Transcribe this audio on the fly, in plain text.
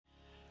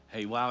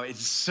Hey, wow,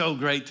 it's so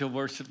great to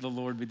worship the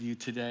Lord with you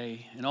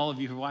today. And all of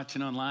you who are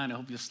watching online, I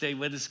hope you'll stay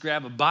with us.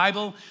 Grab a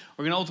Bible.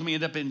 We're going to ultimately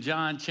end up in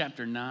John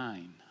chapter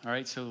 9. All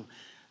right, so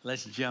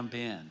let's jump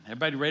in.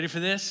 Everybody ready for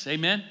this?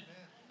 Amen?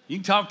 You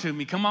can talk to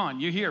me. Come on,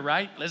 you're here,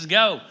 right? Let's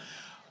go.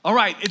 All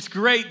right, it's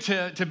great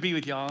to be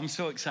with y'all. I'm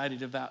so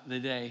excited about the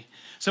day.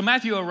 So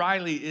Matthew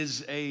O'Reilly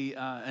is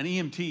an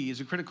EMT. He's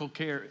a critical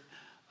care,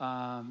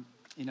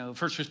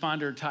 first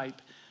responder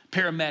type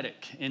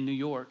paramedic in New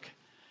York.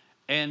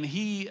 And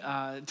he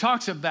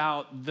talks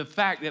about the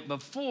fact that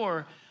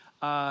before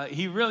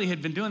he really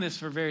had been doing this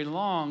for very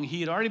long, he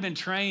had already been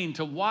trained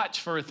to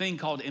watch for a thing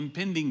called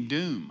impending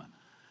doom.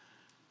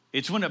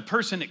 It's when a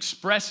person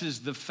expresses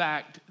the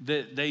fact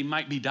that they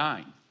might be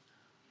dying,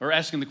 or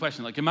asking the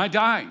question, like, am I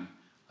dying?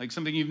 Like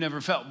something you've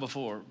never felt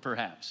before,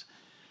 perhaps.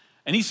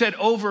 And he said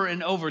over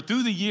and over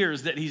through the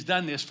years that he's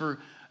done this,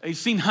 he's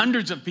seen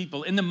hundreds of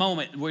people in the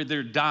moment where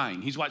they're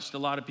dying. He's watched a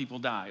lot of people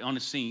die on a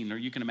scene, or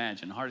you can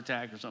imagine, a heart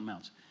attack or something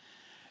else.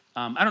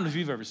 I don't know if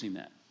you've ever seen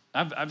that.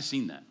 I've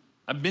seen that.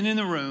 I've been in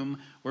the room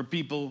where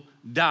people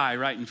die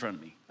right in front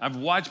of me. I've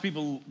watched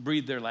people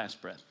breathe their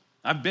last breath.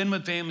 I've been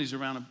with families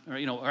around,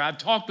 or I've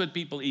talked with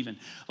people even.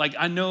 Like,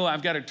 I know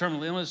I've got a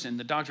terminal illness and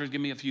the doctors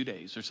give me a few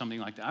days or something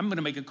like that. I'm going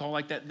to make a call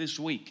like that this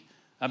week.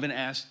 I've been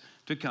asked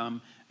to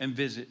come and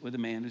visit with a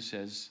man who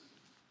says,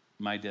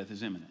 my death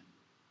is imminent.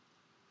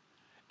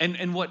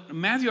 And what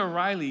Matthew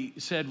O'Reilly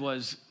said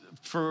was,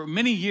 for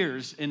many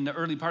years in the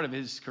early part of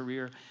his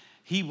career,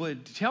 he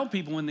would tell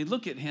people when they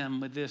look at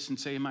him with this and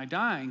say, am I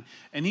dying?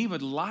 And he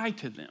would lie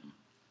to them.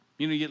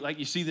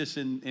 You see this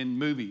in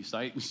movies,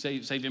 like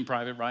Saving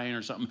Private Ryan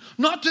or something.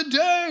 Not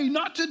today,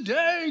 not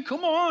today.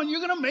 Come on,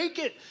 you're going to make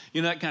it.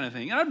 That kind of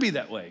thing. And I'd be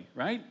that way,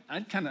 right?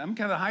 I'm kind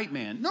of a hype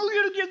man. No,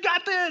 you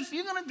got this.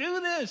 You're going to do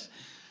this.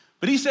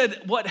 But he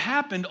said what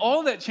happened,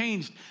 all that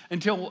changed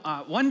until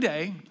one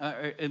day,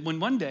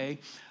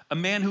 a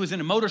man who was in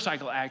a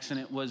motorcycle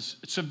accident was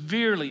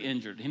severely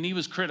injured. And he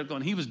was critical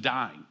and he was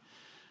dying.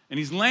 And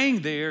he's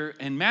laying there,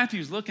 and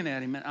Matthew's looking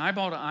at him, and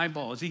eyeball to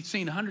eyeball, as he's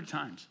seen 100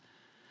 times.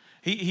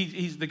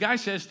 The guy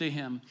says to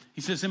him,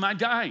 he says, am I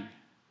dying?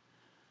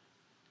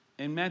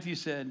 And Matthew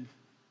said,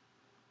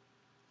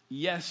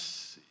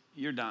 yes,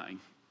 you're dying.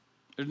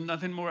 There's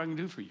nothing more I can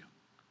do for you.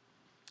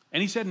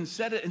 And he said,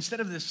 instead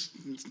of this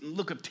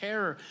look of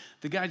terror,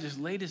 the guy just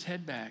laid his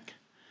head back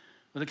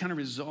with a kind of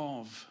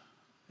resolve.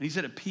 And he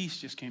said a peace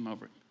just came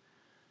over him,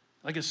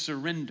 like a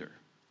surrender.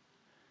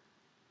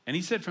 And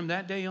he said from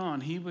that day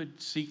on, he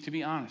would seek to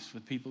be honest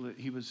with people that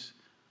he was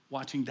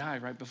watching die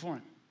right before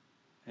him.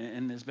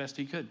 And as best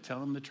he could, tell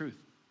them the truth.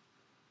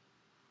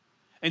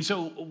 And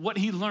so what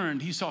he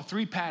learned, he saw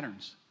 3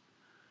 patterns.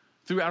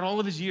 Throughout all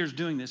of his years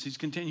doing this, he's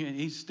continuing,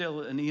 he's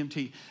still an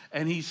EMT.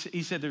 And he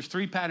said there's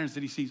 3 patterns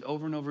that he sees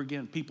over and over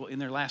again, people in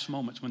their last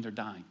moments when they're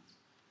dying.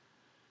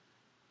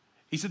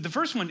 He said the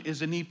first one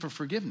is a need for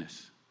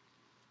forgiveness.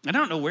 And I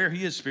don't know where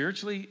he is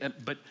spiritually,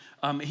 but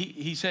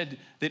he said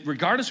that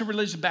regardless of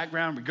religious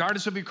background,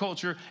 regardless of your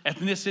culture,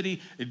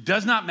 ethnicity, it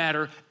does not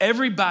matter.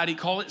 Everybody,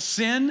 call it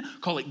sin,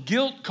 call it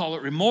guilt, call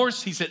it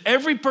remorse. He said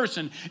every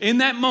person in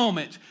that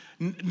moment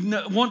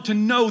want to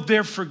know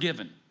they're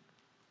forgiven.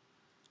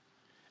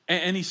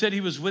 And he said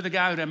he was with a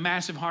guy who had a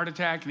massive heart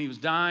attack and he was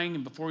dying.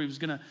 And before he was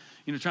going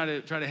to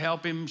try to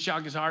help him,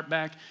 shock his heart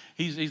back,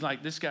 he's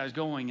like, this guy's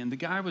going. And the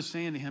guy was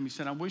saying to him, he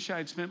said, I wish I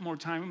had spent more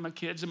time with my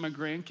kids and my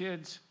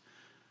grandkids.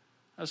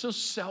 I was so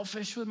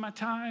selfish with my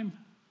time.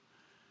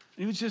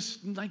 He was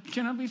just like,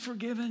 can I be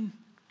forgiven?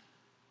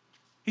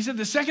 He said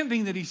the second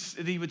thing that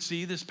he would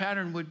see, this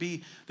pattern would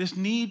be this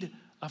need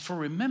for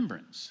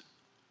remembrance.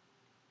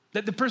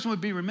 That the person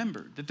would be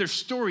remembered, that their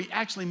story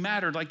actually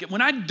mattered. Like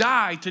when I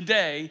die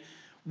today,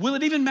 will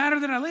it even matter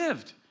that I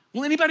lived?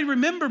 Will anybody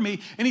remember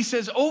me? And he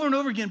says over and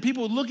over again,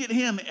 people would look at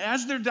him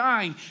as they're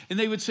dying and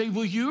they would say,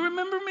 will you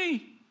remember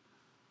me?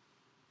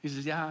 He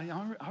says,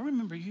 yeah, I'll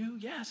remember you,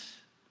 yes.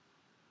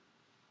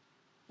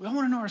 We all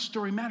want to know our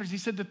story matters. He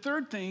said the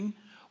third thing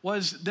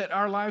was that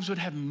our lives would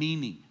have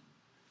meaning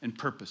and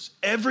purpose.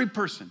 Every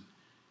person,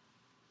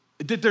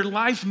 that their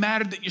life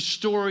mattered, that your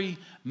story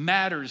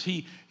matters.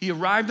 He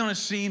arrived on a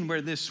scene where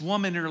this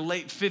woman in her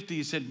late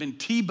 50s had been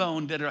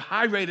T-boned at a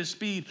high rate of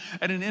speed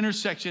at an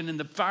intersection, and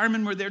the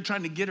firemen were there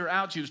trying to get her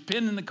out. She was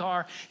pinned in the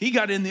car. He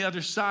got in the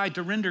other side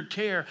to render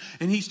care,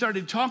 and he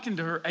started talking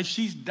to her as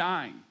she's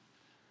dying.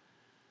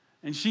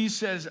 And she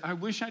says, I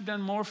wish I'd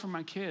done more for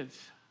my kids.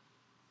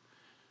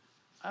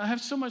 I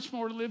have so much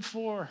more to live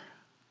for.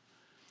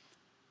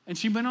 And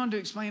she went on to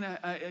explain,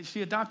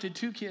 she adopted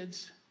 2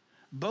 kids.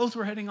 Both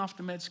were heading off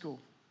to med school.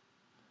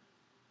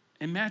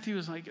 And Matthew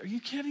was like, are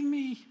you kidding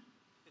me?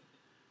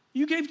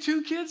 You gave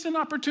 2 kids an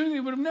opportunity they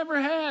would have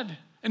never had.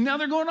 And now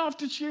they're going off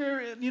to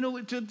share,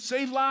 to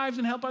save lives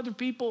and help other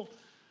people.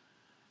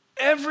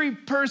 Every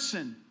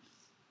person,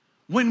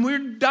 when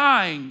we're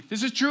dying,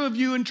 this is true of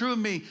you and true of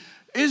me,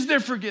 is there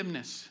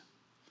forgiveness?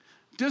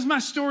 Does my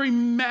story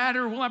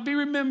matter? Will I be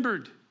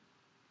remembered?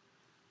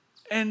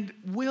 And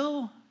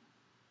will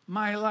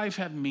my life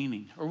have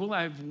meaning? Or will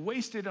I have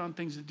wasted on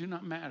things that do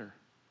not matter?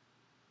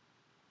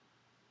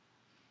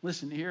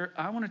 Listen here,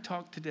 I want to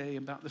talk today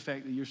about the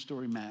fact that your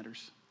story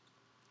matters.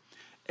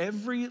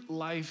 Every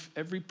life,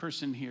 every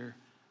person here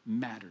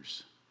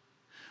matters.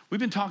 We've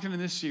been talking in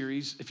this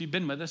series, if you've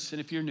been with us,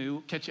 and if you're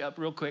new, catch you up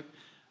real quick,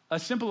 a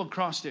simple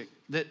acrostic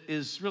that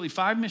is really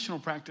 5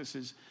 missional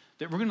practices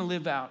that we're going to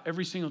live out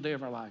every single day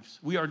of our lives.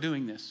 We are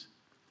doing this.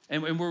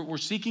 And we're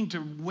seeking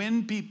to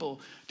win people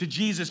to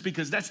Jesus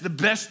because that's the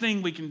best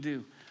thing we can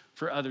do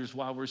for others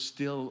while we're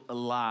still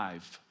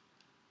alive.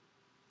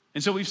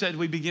 And so we've said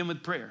we begin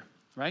with prayer,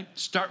 right?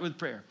 Start with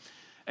prayer.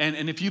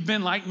 And if you've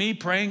been like me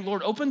praying,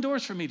 Lord, open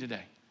doors for me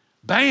today.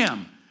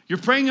 Bam, you're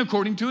praying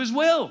according to his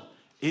will.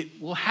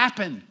 It will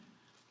happen.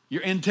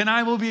 Your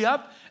antennae will be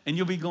up and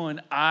you'll be going,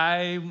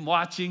 I'm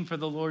watching for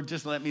the Lord.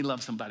 Just let me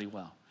love somebody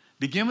well.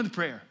 Begin with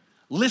prayer.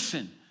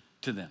 Listen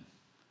to them.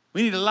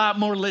 We need a lot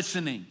more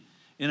listening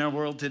in our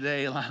world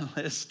today, a lot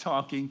less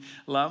talking,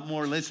 a lot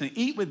more listening.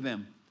 Eat with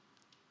them,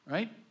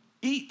 right?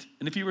 Eat.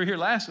 And if you were here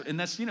last week, and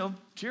that's,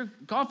 share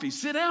coffee,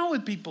 sit down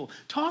with people,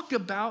 talk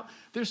about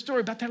their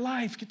story, about their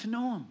life, get to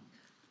know them.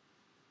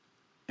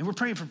 And we're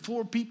praying for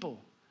 4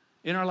 people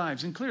in our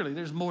lives. And clearly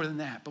there's more than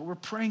that, but we're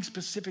praying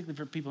specifically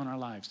for people in our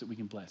lives that we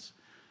can bless.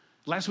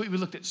 Last week we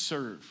looked at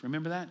serve.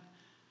 Remember that?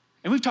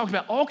 And we've talked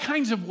about all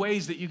kinds of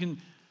ways that you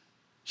can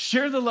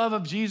share the love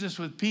of Jesus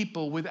with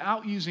people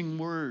without using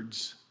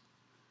words.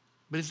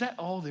 But is that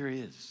all there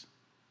is?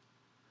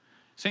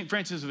 St.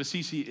 Francis of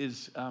Assisi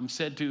is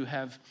said to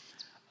have,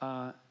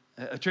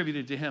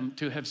 attributed to him,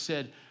 to have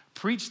said,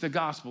 preach the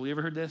gospel. You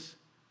ever heard this?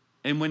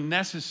 And when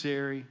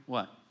necessary,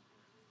 what?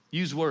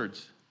 Use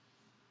words.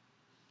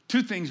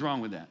 2 things wrong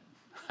with that.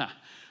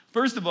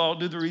 First of all,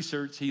 do the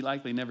research. He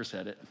likely never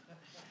said it.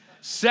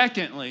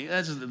 Secondly,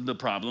 that's the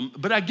problem.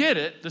 But I get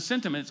it. The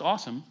sentiment is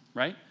awesome,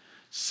 right?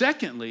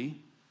 Secondly,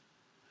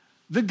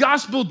 the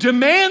gospel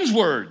demands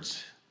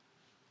words.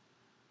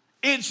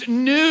 It's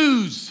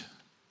news.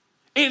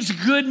 It's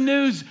good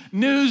news.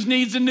 News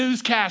needs a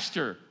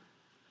newscaster.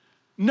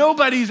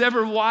 Nobody's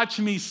ever watched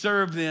me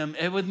serve them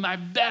with my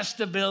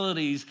best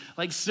abilities,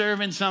 like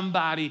serving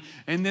somebody,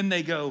 and then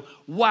they go,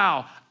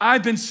 wow,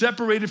 I've been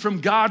separated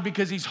from God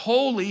because he's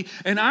holy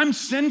and I'm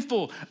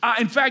sinful.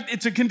 In fact,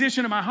 it's a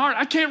condition of my heart.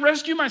 I can't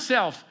rescue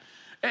myself.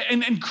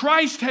 And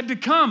Christ had to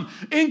come,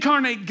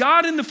 incarnate.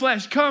 God in the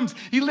flesh comes.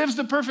 He lives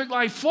the perfect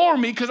life for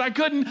me because I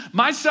couldn't.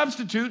 My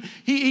substitute,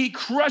 he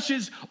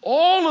crushes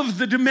all of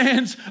the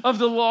demands of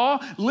the law,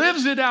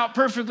 lives it out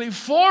perfectly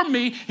for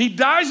me. He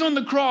dies on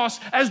the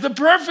cross as the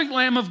perfect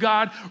Lamb of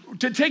God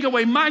to take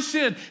away my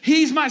sin.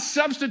 He's my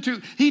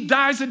substitute. He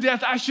dies a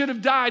death I should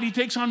have died. He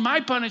takes on my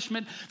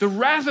punishment, the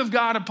wrath of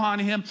God upon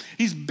him.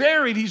 He's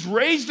buried. He's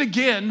raised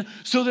again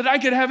so that I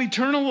could have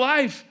eternal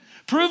life,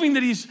 proving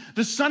that he's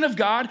the Son of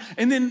God,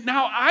 and then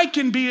now I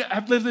can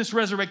live this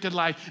resurrected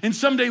life. And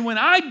someday when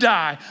I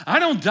die, I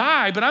don't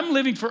die, but I'm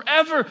living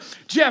forever.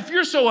 Jeff,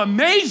 you're so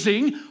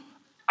amazing.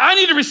 I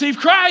need to receive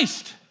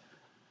Christ.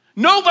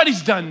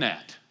 Nobody's done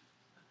that.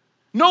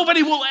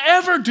 Nobody will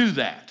ever do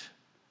that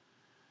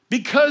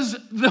because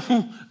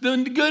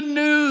the good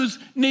news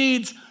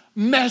needs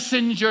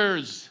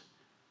messengers.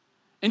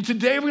 And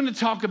today we're going to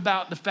talk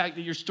about the fact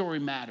that your story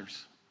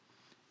matters.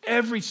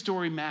 Every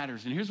story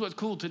matters. And here's what's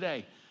cool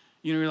today.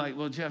 You're like,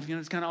 well, Jeff,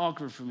 it's kind of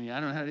awkward for me. I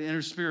don't know how to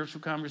enter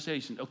spiritual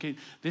conversation. Okay,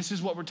 this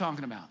is what we're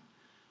talking about.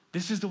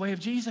 This is the way of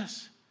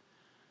Jesus.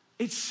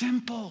 It's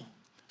simple.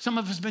 Some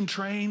of us have been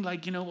trained,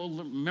 like, well,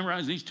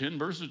 memorize these 10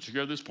 verses to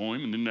share this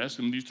poem and then ask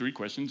them these 3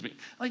 questions.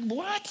 Like,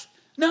 what?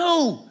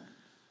 No,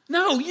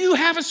 you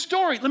have a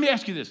story. Let me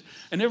ask you this,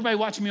 and everybody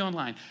watching me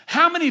online.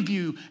 How many of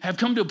you have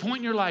come to a point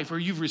in your life where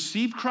you've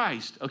received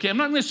Christ? Okay, I'm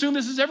not going to assume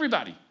this is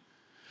everybody.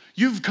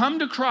 You've come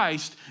to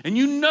Christ and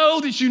you know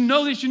that you're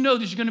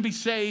going to be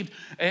saved.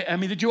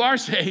 That you are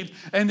saved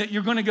and that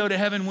you're going to go to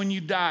heaven when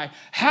you die.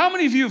 How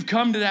many of you have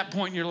come to that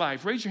point in your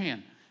life? Raise your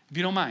hand if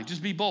you don't mind.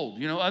 Just be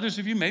bold. Others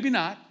of you, maybe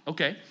not.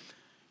 Okay.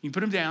 You can put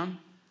them down.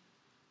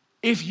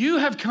 If you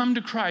have come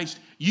to Christ,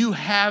 you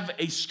have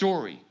a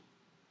story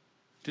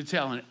to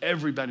tell, and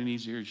everybody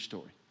needs to hear your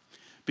story.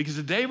 Because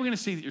today we're going to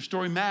see that your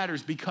story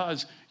matters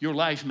because your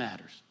life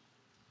matters.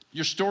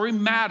 Your story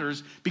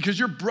matters because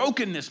your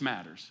brokenness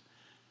matters.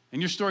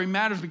 And your story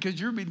matters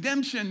because your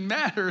redemption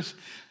matters.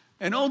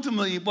 And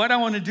ultimately, what I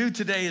want to do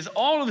today is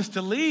all of us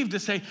to leave to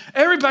say,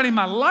 everybody in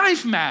my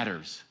life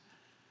matters.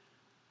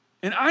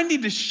 And I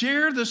need to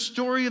share the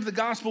story of the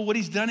gospel, what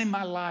he's done in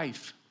my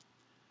life.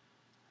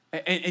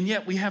 And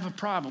yet we have a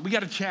problem. We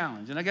got a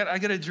challenge. And I got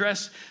to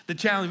address the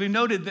challenge. We've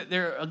noted that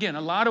there are, again,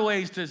 a lot of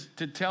ways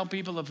to tell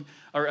people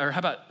or how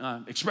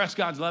about express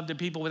God's love to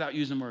people without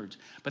using words.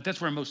 But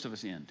that's where most of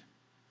us end,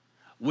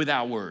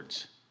 without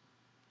words.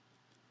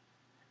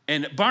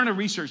 And Barna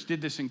Research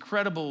did this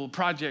incredible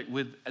project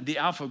with the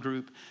Alpha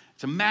Group.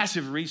 It's a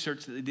massive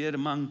research that they did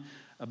among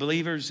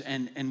believers.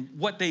 And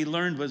what they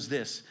learned was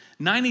this.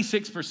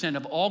 96%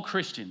 of all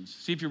Christians,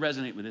 see if you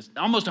resonate with this,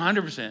 almost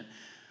 100%,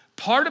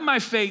 part of my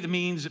faith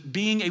means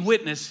being a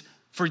witness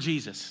for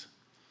Jesus.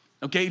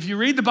 Okay, if you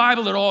read the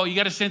Bible at all, you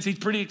got a sense he's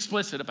pretty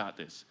explicit about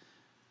this.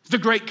 It's the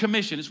Great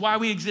Commission. It's why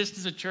we exist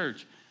as a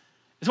church.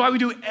 That's why we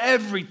do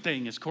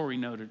everything, as Corey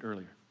noted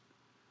earlier.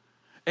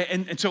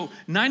 And so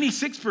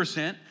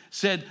 96%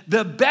 said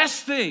the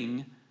best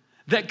thing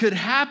that could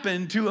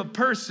happen to a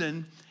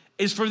person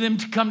is for them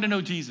to come to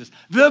know Jesus.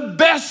 The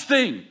best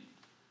thing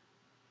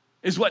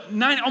is what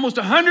almost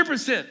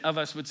 100% of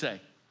us would say.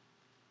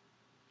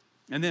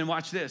 And then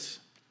watch this.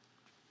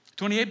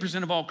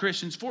 28% of all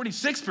Christians,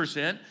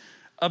 46%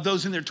 of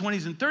those in their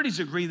 20s and 30s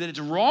agree that it's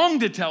wrong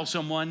to tell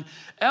someone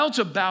else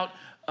about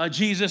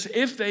Jesus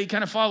if they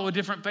kind of follow a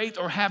different faith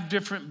or have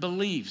different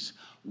beliefs.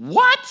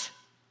 What?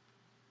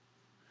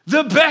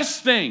 The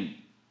best thing.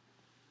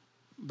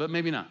 But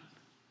maybe not.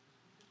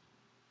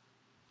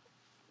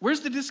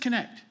 Where's the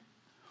disconnect?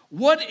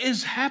 What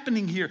is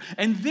happening here?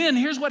 And then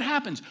here's what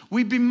happens.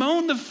 We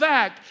bemoan the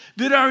fact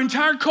that our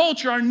entire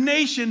culture, our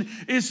nation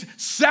is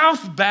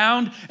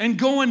southbound and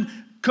going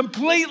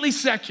completely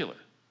secular.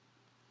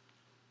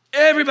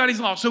 Everybody's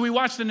lost. So we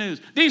watch the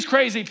news. These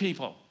crazy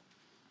people,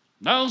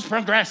 those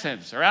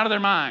progressives are out of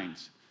their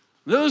minds.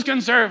 Those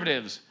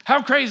conservatives,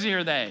 how crazy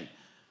are they?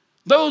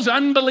 Those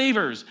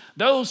unbelievers,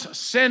 those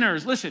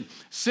sinners. Listen,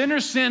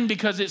 sinners sin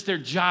because it's their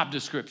job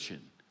description.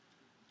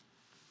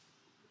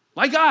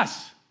 Like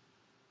us.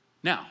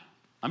 Now,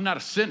 I'm not a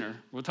sinner.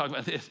 We'll talk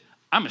about this.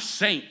 I'm a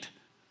saint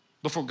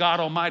before God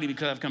Almighty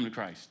because I've come to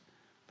Christ.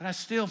 But I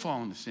still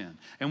fall into sin.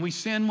 And we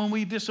sin when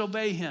we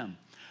disobey him.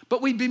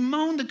 But we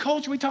bemoan the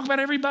culture. We talk about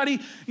everybody,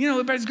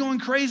 everybody's going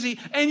crazy.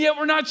 And yet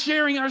we're not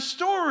sharing our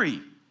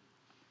story.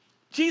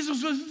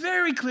 Jesus was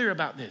very clear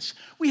about this.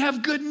 We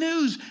have good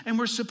news and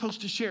we're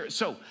supposed to share it.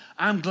 So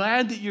I'm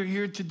glad that you're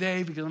here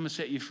today because I'm going to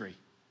set you free.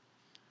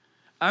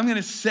 I'm going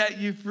to set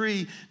you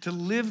free to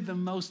live the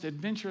most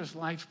adventurous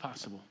life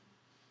possible.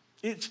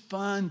 It's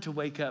fun to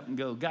wake up and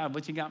go, God,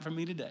 what you got for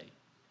me today?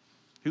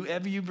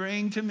 Whoever you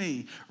bring to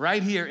me,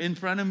 right here in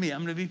front of me, I'm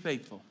going to be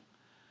faithful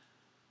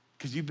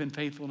because you've been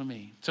faithful to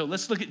me. So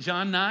let's look at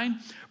John 9.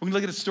 We're going to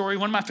look at a story,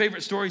 one of my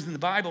favorite stories in the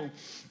Bible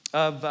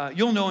of,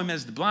 you'll know him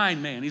as the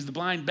blind man. He's the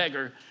blind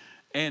beggar.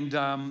 And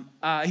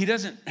he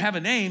doesn't have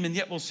a name, and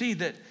yet we'll see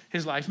that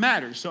his life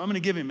matters. So I'm going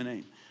to give him a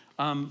name.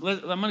 I'm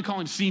going to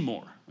call him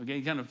Seymour. Okay,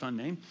 kind of a fun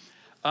name.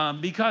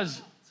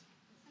 Because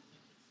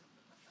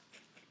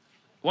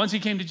once he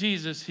came to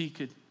Jesus, he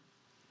could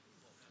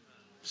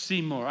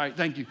see more. All right,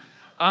 thank you.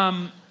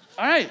 All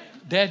right,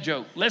 dad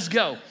joke. Let's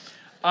go.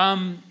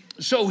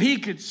 So he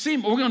could see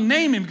more. We're going to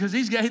name him because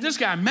this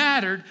guy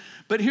mattered.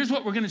 But here's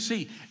what we're going to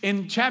see.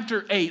 In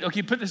chapter 8,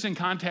 okay, put this in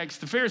context.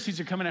 The Pharisees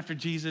are coming after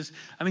Jesus.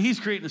 I mean, he's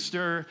creating a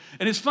stir.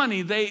 And it's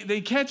funny,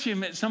 they catch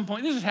him at some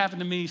point. This has happened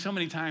to me so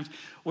many times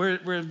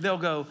where they'll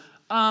go,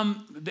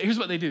 here's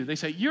what they do. They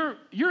say, you're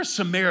a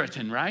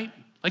Samaritan, right?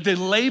 Like they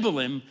label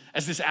him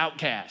as this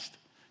outcast.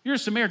 You're a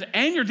Samaritan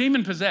and you're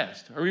demon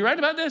possessed. Are we right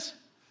about this?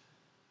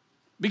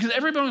 Because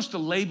everybody wants to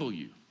label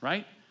you,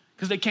 right?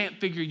 Because they can't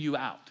figure you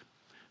out.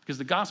 Because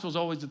the gospel is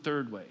always the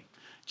third way.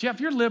 Jeff,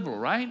 you're liberal,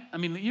 right? I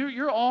mean,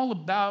 you're all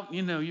about,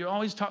 you're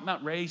always talking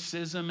about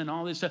racism and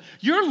all this stuff.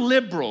 You're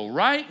liberal,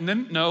 right? And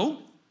then, no.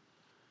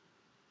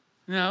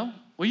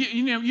 Well,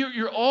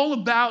 you're all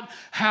about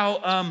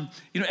how,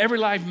 every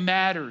life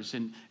matters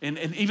and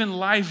even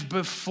life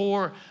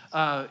before,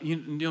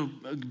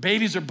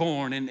 babies are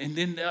born and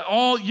then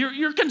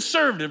you're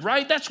conservative,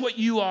 right? That's what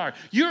you are.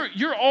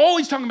 You're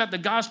always talking about the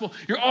gospel.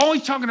 You're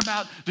always talking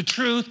about the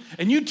truth.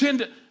 And you tend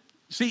to,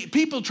 see,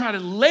 people try to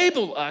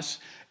label us.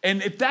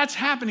 And if that's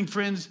happening,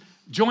 friends,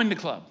 join the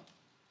club.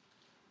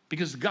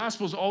 Because the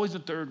gospel is always the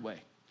third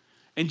way.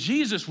 And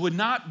Jesus would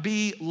not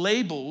be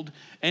labeled.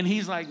 And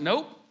he's like,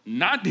 nope.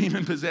 Not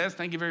demon possessed,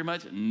 thank you very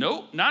much.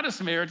 Nope, not a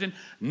Samaritan,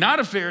 not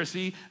a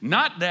Pharisee,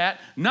 not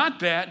that, not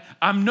that.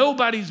 I'm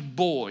nobody's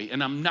boy,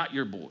 and I'm not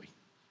your boy.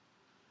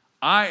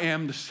 I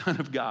am the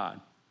Son of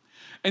God.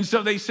 And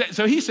so he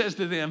says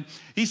to them,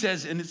 he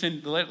says, and it's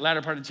in the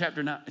latter part of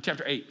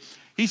chapter 8,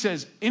 he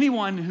says,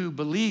 anyone who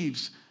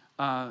believes,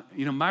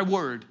 my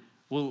word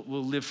will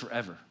live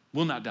forever,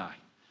 will not die.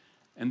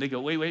 And they go,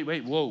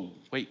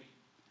 wait.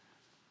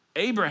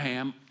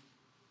 Abraham,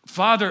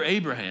 Father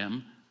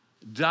Abraham,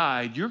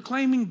 died. You're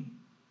claiming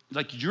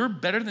like you're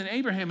better than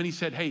Abraham. And he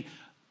said, hey,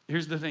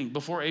 here's the thing.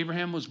 Before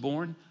Abraham was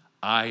born,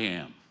 I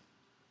am.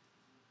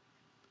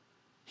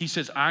 He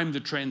says, I'm the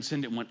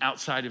transcendent one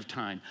outside of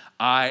time.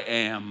 I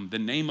am the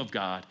name of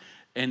God.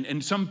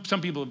 And some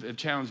people have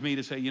challenged me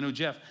to say,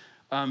 Jeff,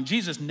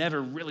 Jesus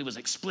never really was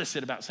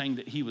explicit about saying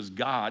that he was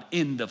God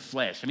in the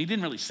flesh. I mean, he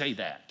didn't really say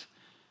that.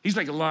 He's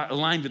like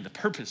aligned with the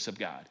purpose of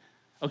God.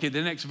 Okay,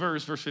 the next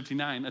verse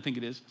 59, I think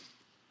it is.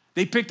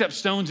 They picked up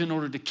stones in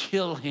order to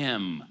kill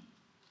him.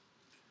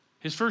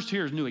 His first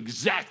hearers knew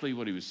exactly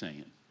what he was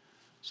saying.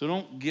 So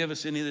don't give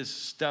us any of this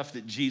stuff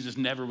that Jesus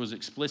never was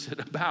explicit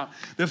about.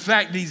 The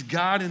fact that he's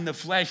God in the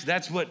flesh,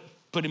 that's what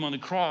put him on the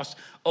cross.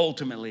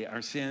 Ultimately,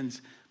 our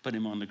sins put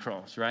him on the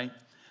cross, right?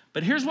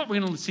 But here's what we're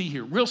going to see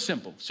here. Real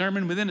simple.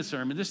 Sermon within a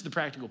sermon. This is the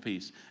practical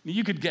piece. I mean,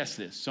 you could guess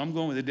this. So I'm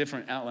going with a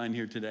different outline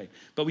here today.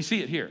 But we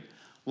see it here.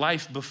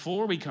 Life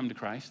before we come to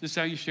Christ. This is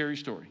how you share your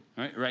story.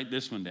 All right? Write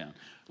this one down.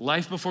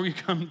 Life before you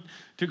come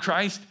to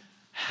Christ.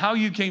 How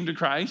you came to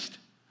Christ.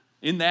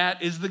 In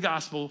that is the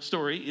gospel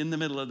story in the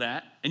middle of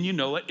that, and you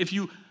know it. If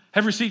you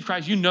have received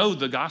Christ, you know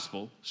the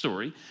gospel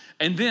story.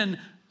 And then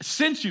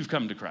since you've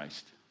come to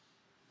Christ,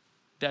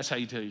 that's how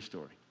you tell your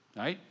story,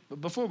 all right?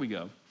 But before we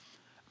go,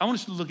 I want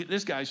us to look at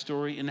this guy's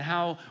story and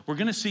how we're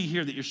going to see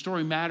here that your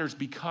story matters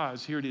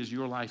because, here it is,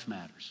 your life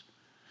matters.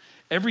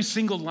 Every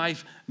single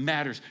life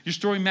matters. Your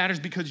story matters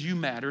because you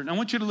matter. And I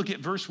want you to look at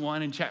verse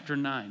 1 in chapter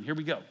 9. Here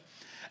we go.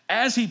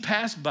 As he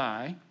passed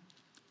by,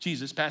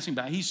 Jesus passing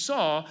by, he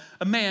saw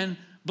a man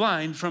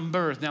blind from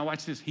birth. Now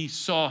watch this. He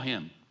saw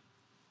him.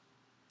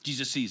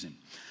 Jesus sees him.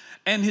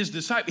 And his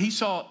disciple, he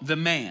saw the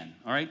man,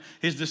 all right?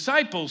 His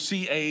disciples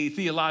see a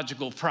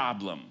theological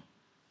problem.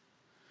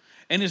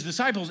 And his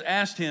disciples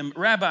asked him,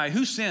 Rabbi,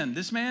 who sinned,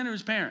 this man or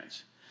his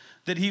parents,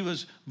 that he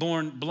was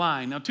born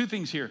blind? Now, two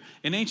things here.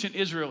 In ancient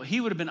Israel,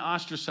 he would have been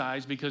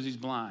ostracized because he's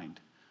blind.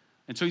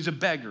 And so he's a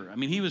beggar. I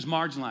mean, he was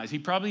marginalized. He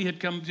probably had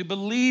come to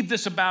believe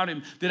this about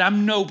him, that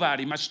I'm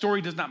nobody. My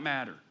story does not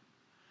matter.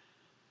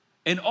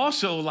 And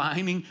also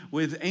aligning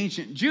with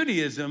ancient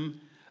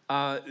Judaism,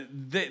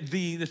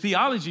 the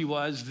theology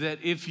was that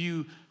if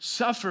you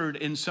suffered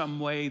in some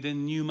way,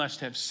 then you must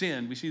have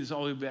sinned. We see this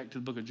all the way back to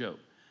the book of Job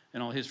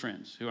and all his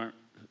friends who aren't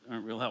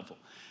real helpful.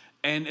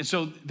 And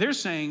so they're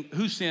saying,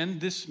 who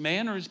sinned, this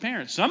man or his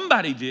parents?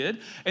 Somebody did.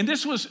 And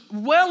this was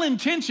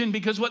well-intentioned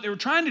because what they were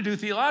trying to do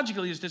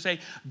theologically is to say,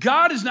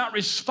 God is not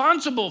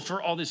responsible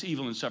for all this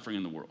evil and suffering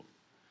in the world.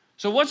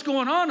 So what's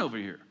going on over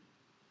here?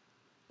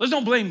 Let's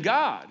don't blame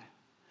God.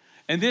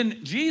 And then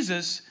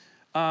Jesus,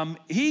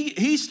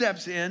 he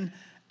steps in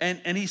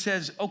and he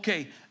says,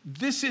 okay,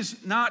 this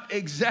is not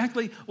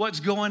exactly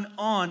what's going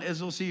on,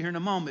 as we'll see here in a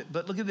moment.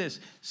 But look at this.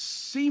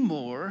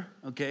 Seymour,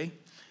 okay,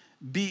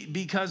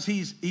 because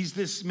he's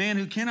this man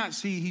who cannot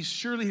see, he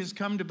surely has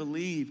come to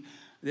believe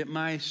that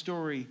my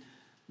story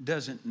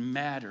doesn't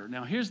matter.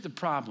 Now, here's the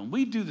problem.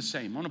 We do the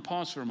same. I want to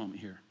pause for a moment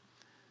here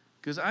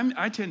because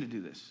I tend to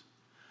do this.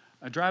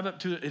 I drive up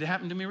to, it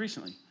happened to me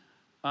recently,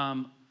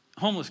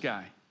 homeless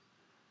guy.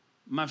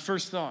 My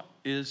first thought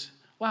is,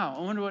 wow,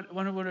 I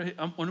wonder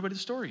what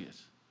his story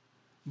is.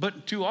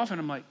 But too often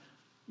I'm like,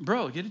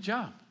 bro, get a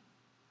job.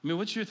 I mean,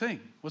 what's your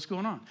thing? What's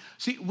going on?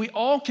 See, we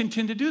all can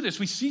tend to do this.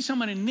 We see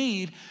someone in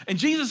need, and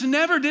Jesus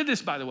never did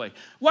this, by the way.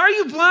 Why are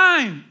you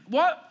blind?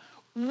 What?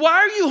 Why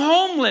are you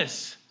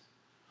homeless?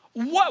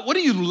 What are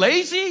you,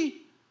 lazy?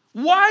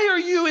 Why are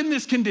you in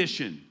this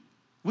condition?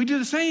 We do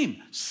the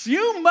same.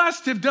 You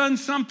must have done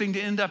something to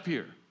end up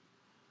here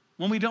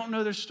when we don't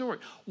know their story.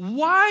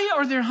 Why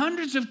are there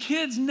hundreds of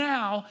kids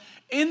now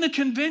in the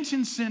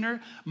convention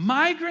center,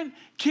 migrant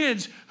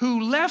kids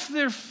who left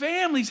their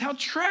families? How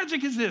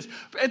tragic is this?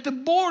 At the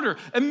border,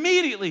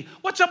 immediately,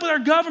 what's up with our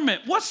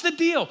government? What's the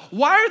deal?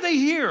 Why are they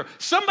here?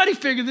 Somebody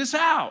figure this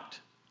out.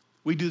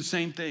 We do the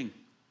same thing.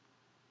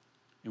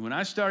 And when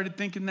I started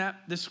thinking that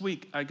this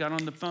week, I got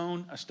on the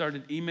phone, I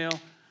started email.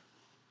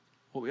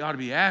 What we ought to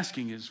be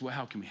asking is, well,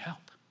 how can we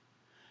help?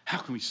 How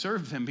can we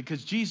serve them?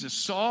 Because Jesus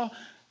saw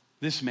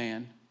this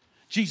man.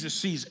 Jesus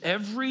sees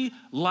every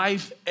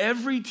life,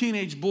 every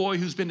teenage boy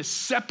who's been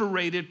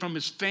separated from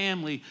his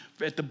family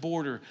at the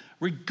border.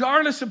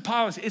 Regardless of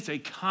policy, it's a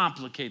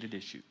complicated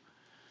issue.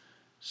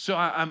 So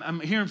I'm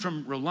hearing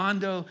from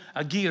Rolando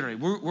Aguirre.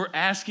 We're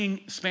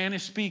asking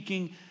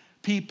Spanish-speaking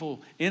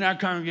people in our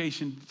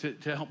congregation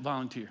to help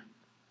volunteer.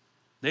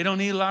 They don't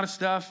need a lot of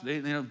stuff.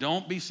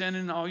 Don't be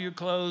sending all your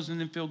clothes and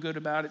then feel good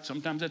about it.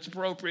 Sometimes that's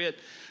appropriate,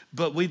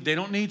 but they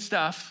don't need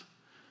stuff.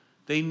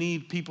 They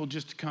need people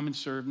just to come and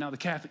serve. Now, the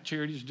Catholic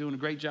Charities are doing a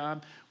great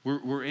job.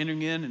 We're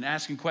entering in and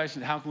asking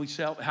questions. How can we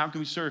help? How can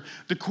we serve?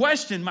 The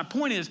question, my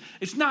point is,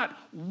 it's not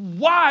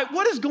why,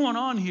 what is going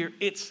on here?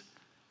 It's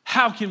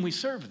how can we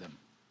serve them?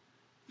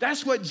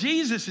 That's what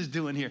Jesus is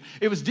doing here.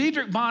 It was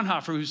Dietrich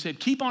Bonhoeffer who said,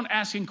 keep on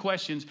asking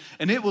questions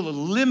and it will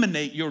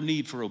eliminate your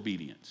need for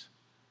obedience.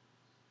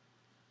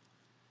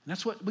 And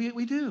that's what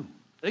we do.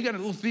 They got a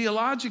little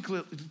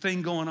theological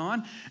thing going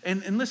on.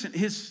 And listen,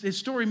 his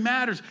story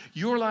matters.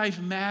 Your life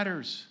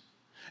matters.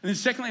 And then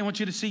secondly, I want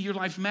you to see your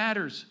life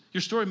matters.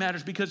 Your story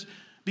matters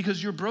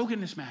because your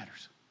brokenness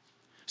matters.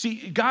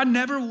 See, God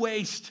never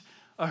wastes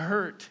a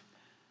hurt.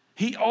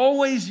 He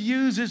always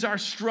uses our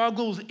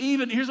struggles,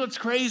 here's what's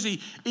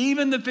crazy,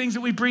 even the things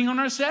that we bring on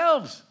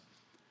ourselves.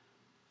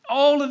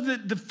 All of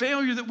the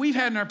failure that we've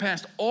had in our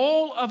past,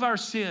 all of our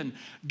sin,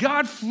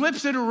 God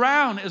flips it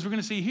around, as we're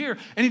going to see here,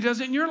 and he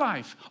does it in your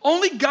life.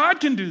 Only God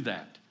can do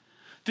that,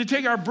 to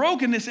take our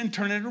brokenness and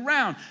turn it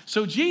around.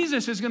 So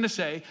Jesus is going to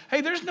say,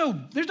 hey, there's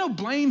no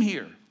blame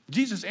here.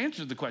 Jesus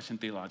answers the question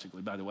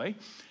theologically, by the way.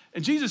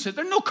 And Jesus said,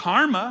 there's no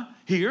karma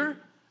here.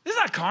 It's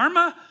not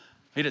karma.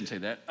 He didn't say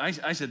that.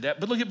 I said that.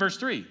 But look at verse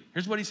 3.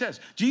 Here's what he says.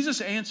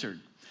 Jesus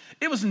answered,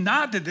 it was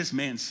not that this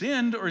man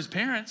sinned or his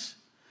parents,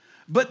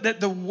 but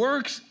that the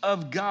works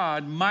of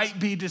God might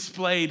be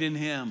displayed in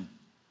him.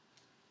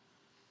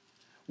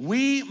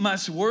 We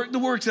must work the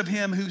works of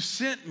him who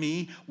sent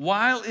me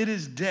while it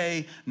is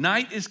day.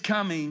 Night is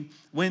coming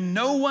when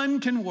no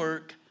one can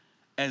work.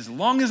 As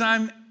long as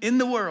I'm in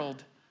the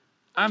world,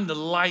 I'm the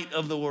light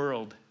of the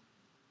world.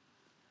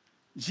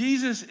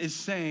 Jesus is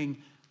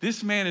saying,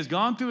 This man has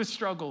gone through a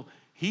struggle.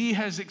 He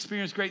has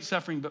experienced great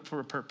suffering, but for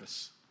a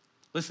purpose.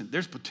 Listen,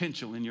 there's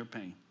potential in your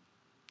pain.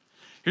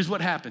 Here's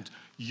what happens.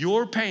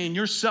 Your pain,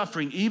 your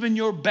suffering, even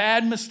your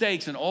bad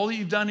mistakes and all that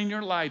you've done in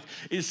your life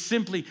is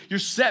simply your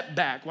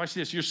setback. Watch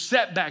this. Your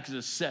setback is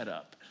a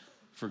setup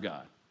for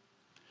God.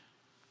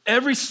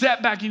 Every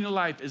setback in your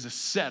life is a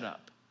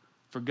setup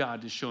for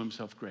God to show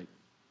himself great.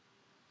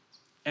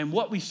 And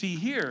what we see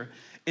here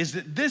is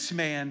that this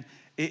man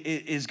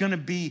is going to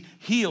be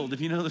healed.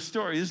 If you know the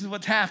story, this is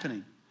what's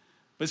happening.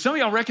 But some of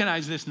y'all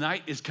recognize this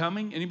night is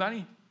coming.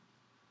 Anybody?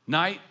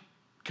 Night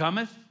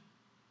cometh.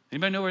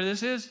 Anybody know where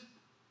this is?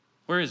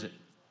 Where is it?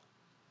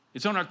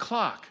 It's on our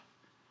clock.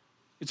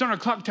 It's on our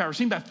clock tower,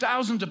 seen by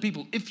thousands of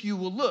people, if you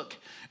will look.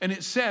 And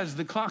it says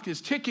the clock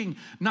is ticking,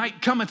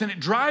 night cometh, and it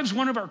drives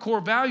one of our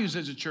core values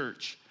as a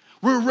church.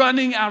 We're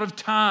running out of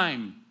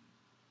time.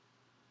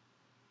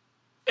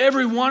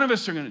 Every one of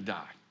us are going to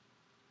die.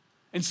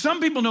 And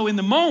some people know in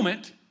the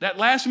moment, that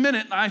last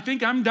minute, I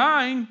think I'm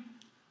dying.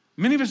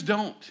 Many of us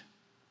don't.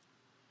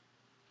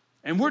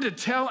 And we're to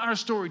tell our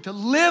story, to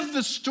live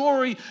the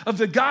story of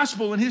the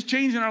gospel and his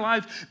change in our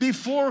life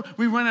before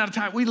we run out of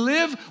time. We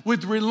live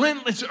with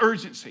relentless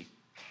urgency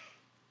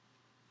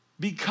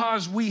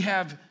because we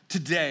have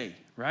today,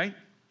 right?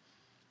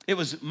 It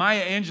was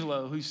Maya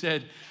Angelou who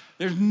said,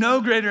 there's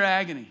no greater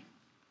agony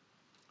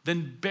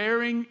than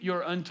bearing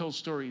your untold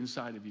story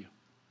inside of you.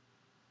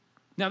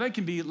 Now, that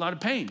can be a lot of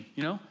pain,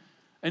 you know?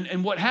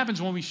 And what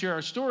happens when we share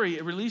our story,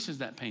 it releases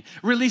that pain.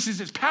 It releases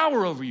its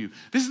power over you.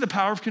 This is the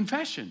power of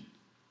confession.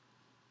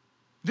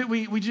 That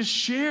we just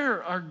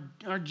share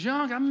our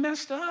junk. I'm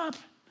messed up.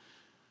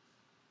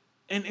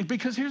 And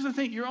because here's the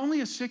thing, you're only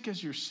as sick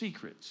as your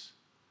secrets.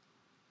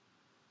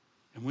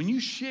 And when you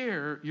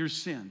share your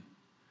sin,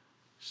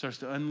 it starts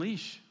to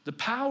unleash the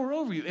power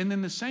over you. And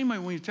then the same way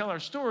when you tell our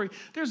story,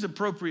 there's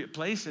appropriate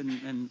place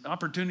and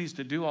opportunities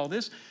to do all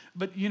this.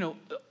 But, you know,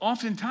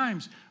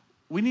 oftentimes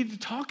we need to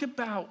talk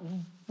about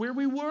where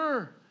we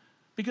were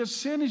because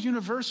sin is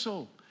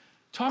universal.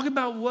 Talk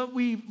about what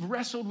we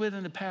wrestled with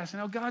in the past and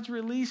how God's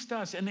released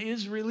us and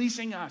is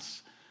releasing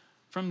us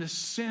from the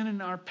sin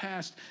in our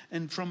past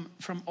and from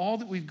all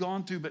that we've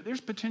gone through. But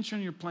there's potential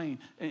in your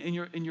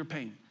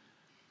pain.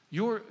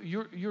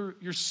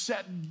 Your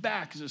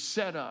setback is a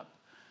setup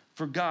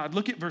for God.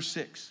 Look at verse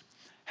 6.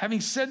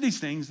 Having said these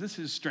things, this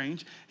is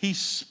strange, he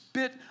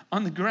spit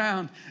on the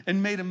ground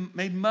and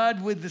made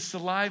mud with the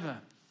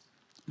saliva.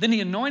 Then he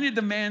anointed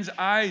the man's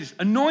eyes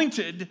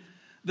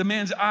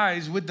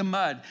with the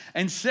mud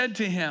and said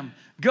to him,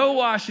 go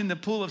wash in the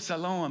pool of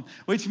Siloam,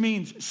 which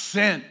means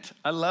sent.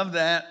 I love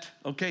that.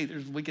 Okay,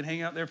 we can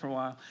hang out there for a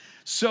while.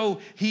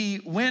 So he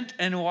went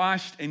and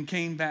washed and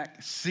came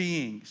back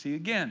seeing. See,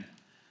 again,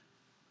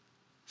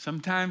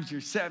 sometimes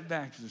your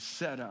setback is a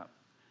setup.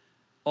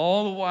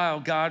 All the while,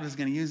 God was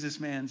going to use this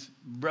man's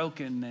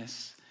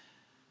brokenness,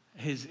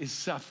 his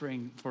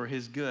suffering for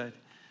his good.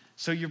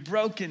 So your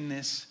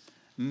brokenness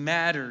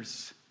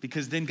matters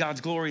because then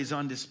God's glory is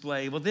on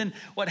display. Well, then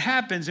what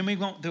happens, and we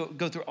won't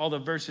go through all the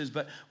verses,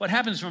 but what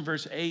happens from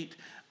verse 8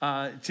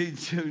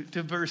 to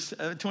verse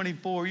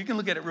 24, you can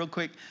look at it real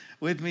quick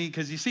with me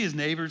because you see his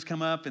neighbors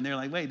come up and they're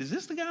like, wait, is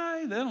this the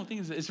guy? I don't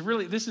think it's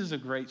really, this is a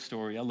great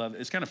story. I love it.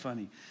 It's kind of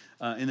funny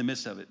in the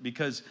midst of it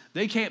because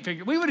they can't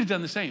figure, we would have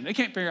done the same. They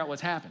can't figure out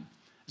what's happened.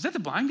 Is that the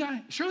blind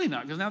guy? Surely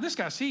not, because now this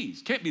guy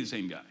sees. Can't be the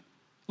same guy.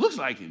 Looks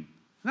like him,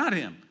 not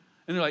him.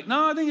 And they're like,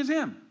 no, I think it's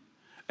him.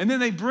 And then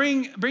they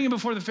bring him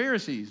before the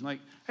Pharisees. Like,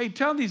 hey,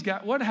 tell these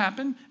guys what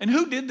happened and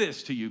who did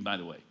this to you, by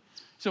the way.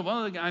 So,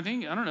 well, I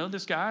don't know,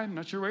 this guy, I'm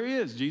not sure where he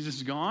is. Jesus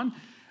is gone.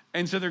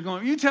 And so they're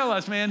going, you tell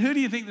us, man, who do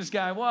you think this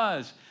guy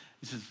was?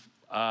 He says,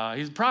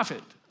 he's a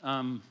prophet.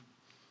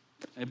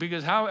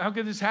 Because how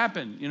could this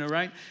happen? You know,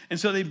 right? And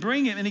so they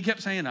bring him and he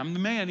kept saying, I'm the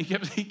man.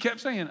 He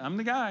kept saying, I'm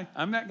the guy.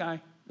 I'm that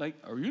guy. Like,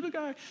 are you the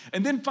guy?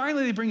 And then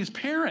finally they bring his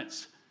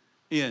parents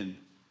in.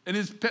 And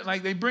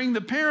they bring the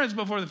parents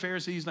before the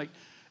Pharisees, like,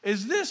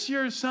 is this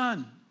your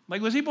son?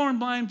 Like, was he born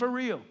blind for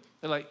real?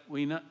 They're like,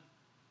 we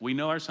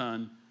know our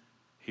son.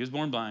 He was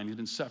born blind. He's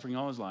been suffering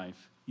all his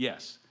life.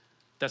 Yes,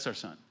 that's our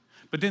son.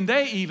 But then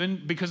they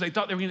even, because they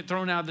thought they were going to get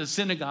thrown out of the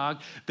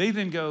synagogue, they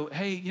then go,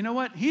 hey, you know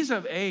what? He's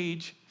of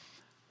age.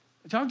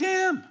 Talk to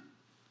him.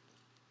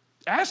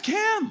 Ask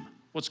him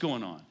what's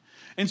going on.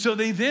 And so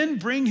they then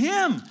bring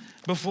him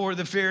before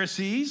the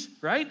Pharisees,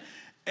 right?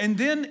 And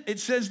then it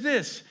says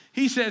this.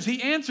 He says,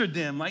 he answered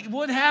them, like,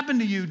 what happened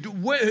to you? Do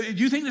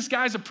you think this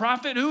guy's a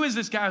prophet? Who is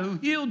this guy who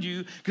healed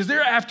you? Because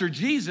they're after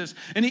Jesus.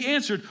 And he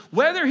answered,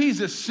 whether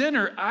he's a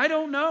sinner, I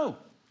don't know.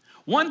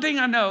 One thing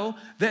I know,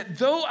 that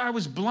though I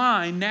was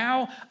blind,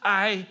 now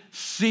I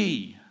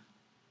see.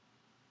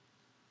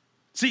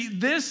 See,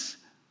 this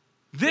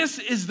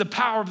is the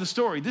power of the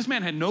story. This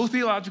man had no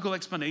theological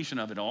explanation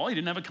of it all. He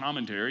didn't have a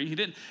commentary.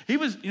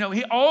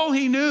 All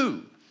he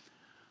knew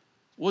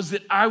was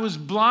that I was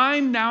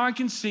blind, now I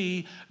can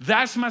see.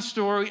 That's my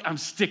story. I'm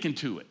sticking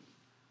to it.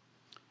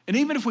 And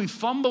even if we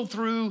fumble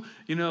through,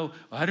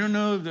 I don't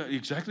know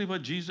exactly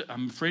what Jesus,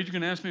 I'm afraid you're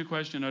going to ask me a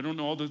question. I don't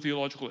know all the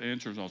theological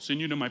answers. I'll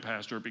send you to my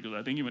pastor because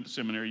I think he went to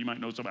seminary. You might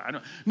know somebody.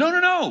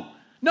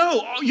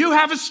 No, you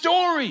have a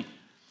story.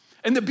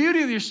 And the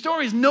beauty of your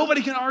story is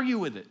nobody can argue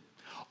with it.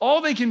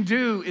 All they can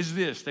do is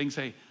this. They can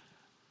say,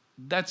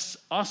 that's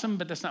awesome,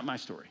 but that's not my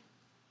story.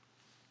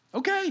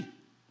 Okay,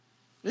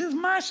 this is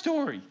my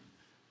story.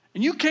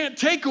 And you can't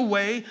take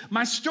away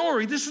my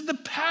story. This is the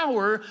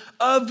power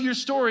of your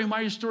story and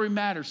why your story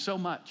matters so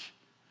much.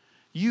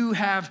 You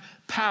have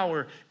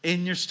power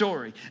in your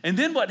story. And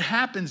then what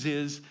happens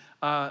is,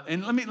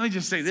 and let me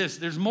just say this,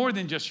 there's more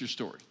than just your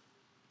story.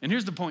 And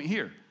here's the point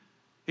here.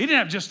 He didn't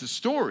have just a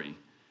story.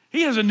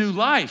 He has a new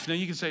life. Now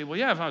you can say, well,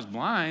 yeah, if I was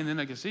blind, then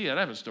I could see it. I'd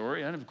have a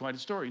story. I'd have quite a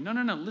story. No,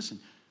 listen.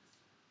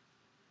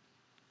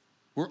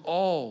 We're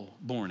all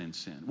born in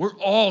sin. We're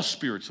all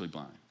spiritually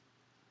blind.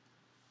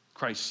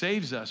 Christ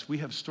saves us. We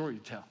have a story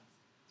to tell.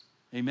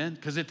 Amen?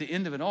 Because at the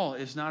end of it all,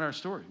 it's not our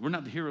story. We're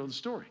not the hero of the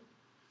story.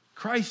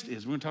 Christ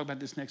is. We're going to talk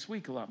about this next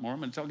week a lot more. I'm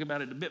going to talk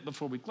about it a bit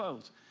before we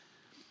close.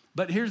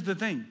 But here's the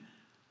thing.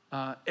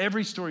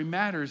 Every story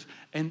matters.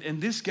 And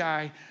this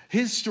guy,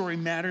 his story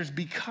matters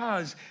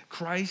because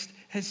Christ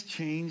has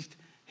changed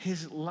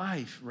his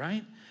life,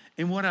 right?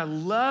 And what I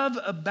love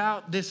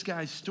about this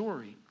guy's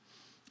story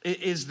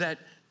is that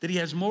he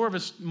has more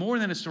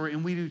than a story,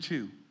 and we do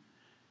too.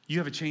 You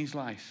have a changed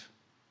life.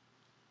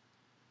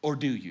 Or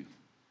do you?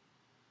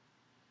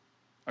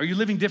 Are you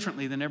living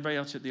differently than everybody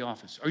else at the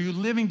office? Are you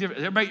living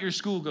different? Everybody at your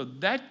school go,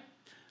 that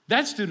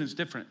student's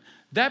different.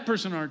 That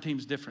person on our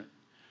team's different.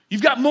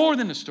 You've got more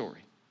than a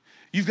story.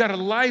 You've got a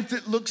life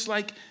that looks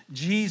like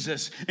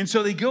Jesus. And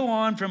so they go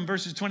on from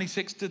verses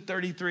 26 to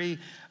 33.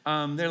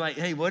 They're like,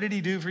 hey, what did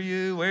he do for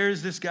you? Where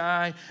is this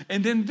guy?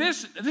 And then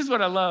this is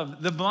what I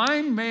love. The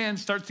blind man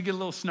starts to get a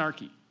little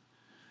snarky.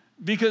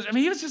 Because,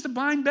 he was just a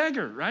blind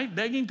beggar, right?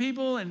 Begging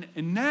people. And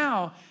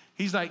now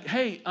he's like,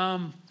 hey,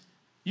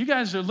 you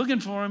guys are looking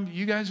for him.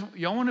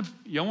 Y'all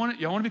want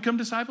to become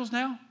disciples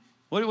now?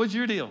 What's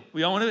your deal?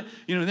 We all want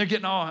to, they're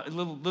getting all a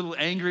little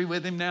angry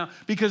with him now.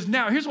 Because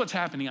now, here's what's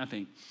happening, I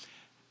think.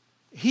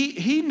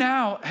 He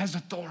now has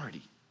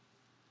authority.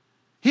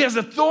 He has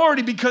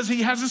authority because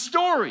he has a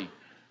story.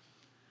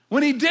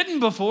 When he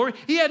didn't before,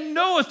 he had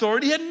no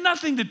authority. He had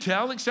nothing to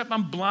tell except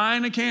I'm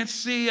blind, I can't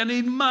see, I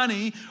need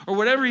money, or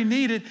whatever he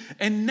needed.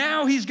 And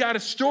now he's got a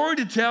story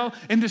to tell,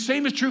 and the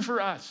same is true for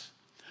us.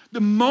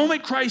 The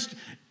moment Christ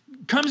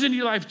comes into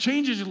your life,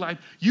 changes your life,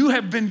 you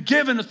have been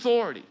given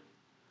authority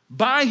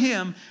by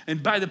him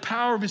and by the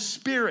power of his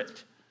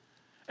Spirit.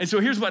 And so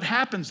here's what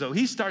happens, though.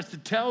 He starts to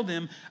tell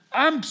them,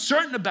 I'm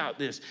certain about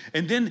this.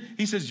 And then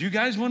he says, you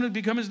guys want to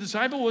become his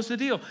disciple? What's the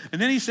deal?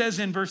 And then he says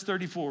in verse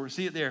 34,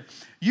 see it there,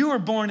 you were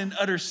born in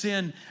utter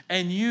sin,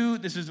 and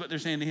this is what they're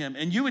saying to him,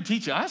 and you would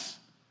teach us?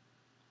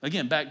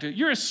 Again, back to,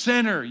 you're a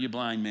sinner, you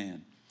blind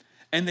man.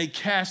 And they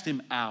cast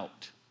him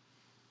out.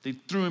 They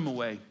threw him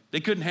away.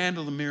 They couldn't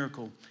handle the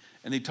miracle,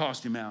 and they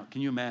tossed him out.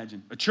 Can you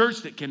imagine? A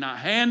church that cannot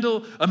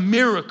handle a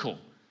miracle,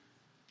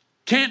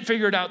 can't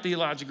figure it out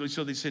theologically,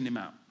 so they send him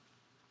out.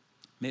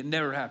 It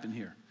never happened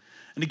here.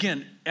 And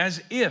again,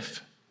 as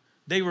if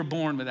they were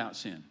born without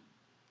sin,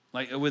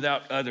 like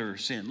without utter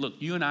sin. Look,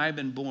 you and I have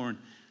been born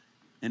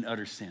in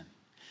utter sin.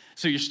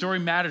 So your story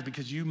matters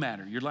because you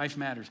matter. Your life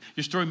matters.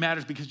 Your story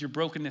matters because your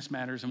brokenness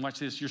matters. And watch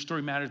this, your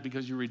story matters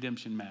because your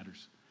redemption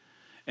matters.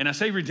 And I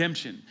say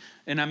redemption,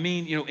 and I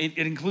mean, it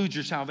includes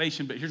your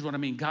salvation, but here's what I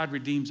mean. God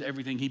redeems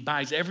everything. He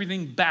buys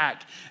everything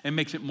back and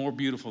makes it more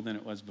beautiful than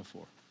it was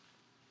before.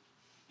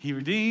 He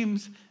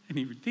redeems, and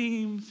he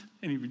redeems,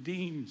 and he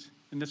redeems.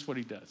 And that's what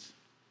he does.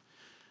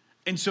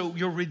 And so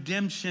your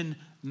redemption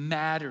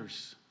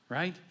matters,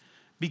 right?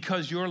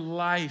 Because your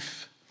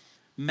life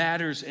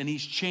matters and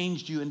he's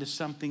changed you into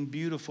something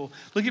beautiful.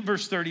 Look at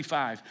verse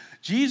 35.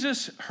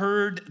 Jesus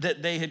heard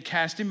that they had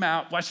cast him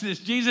out. Watch this.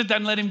 Jesus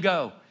doesn't let him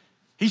go.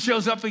 He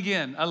shows up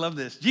again. I love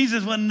this.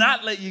 Jesus will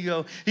not let you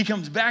go. He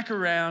comes back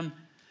around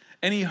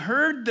and he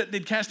heard that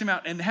they'd cast him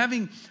out. And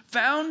having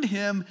found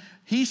him,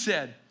 he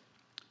said,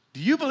 do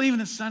you believe in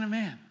the Son of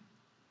Man?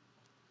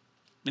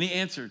 And he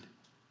answered,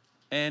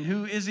 and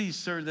who is he,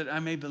 sir, that I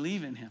may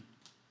believe in him?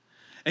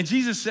 And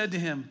Jesus said to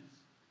him,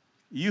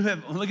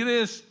 look at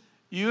this,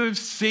 you have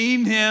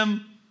seen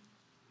him,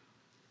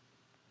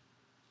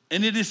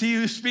 and it is he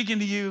who is speaking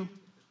to you.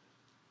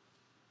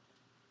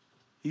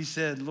 He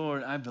said,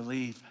 Lord, I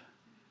believe.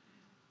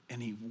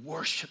 And he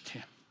worshiped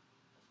him.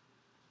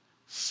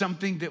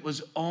 Something that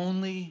was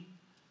only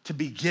to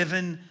be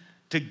given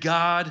to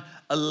God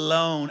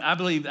alone. I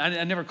believe,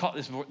 I never caught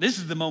this before. This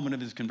is the moment of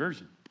his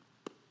conversion.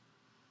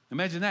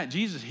 Imagine that.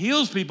 Jesus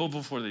heals people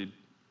before they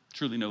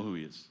truly know who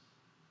he is,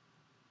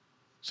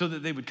 so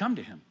that they would come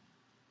to him.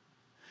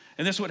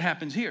 And that's what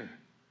happens here.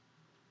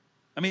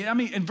 I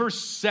mean, in verse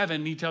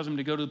 7, he tells him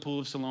to go to the pool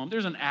of Siloam.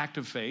 There's an act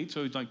of faith.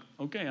 So he's like,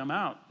 okay, I'm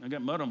out. I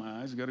got mud on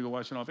my eyes. I got to go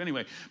wash it off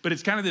anyway. But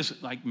it's kind of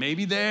this, like,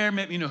 maybe there,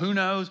 maybe, who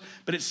knows?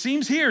 But it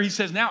seems here, he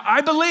says, now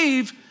I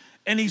believe,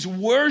 and he's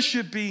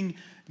worshiping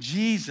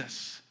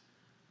Jesus.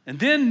 And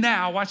then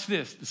now, watch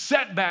this. The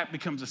setback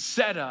becomes a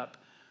setup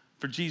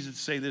for Jesus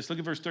to say this. Look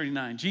at verse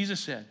 39. Jesus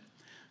said,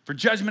 for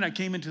judgment I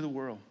came into the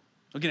world.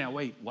 Look at that.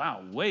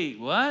 Wait,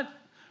 what?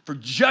 For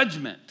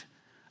judgment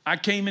I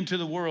came into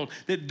the world,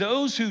 that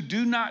those who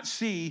do not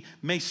see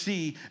may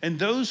see, and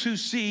those who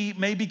see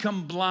may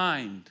become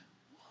blind.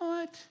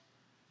 What?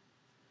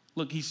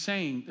 Look, he's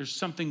saying there's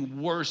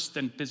something worse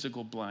than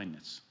physical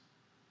blindness.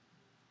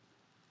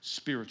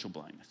 Spiritual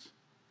blindness.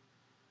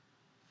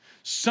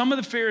 Some of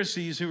the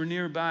Pharisees who were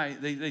nearby,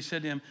 they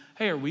said to him,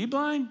 hey, are we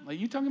blind? Are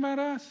you talking about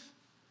us?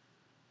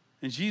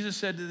 And Jesus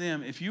said to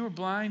them, if you were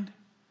blind,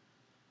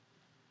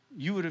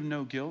 you would have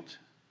no guilt.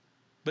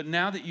 But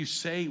now that you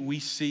say we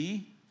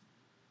see,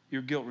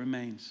 your guilt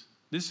remains.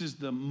 This is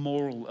the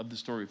moral of the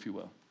story, if you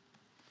will.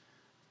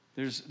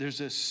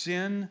 There's a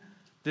sin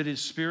that is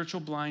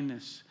spiritual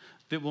blindness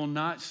that will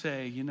not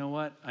say, you know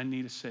what, I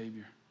need a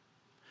Savior.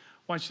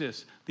 Watch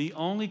this. The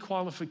only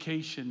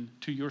qualification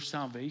to your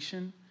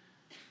salvation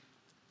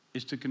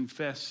is to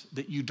confess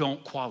that you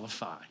don't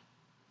qualify.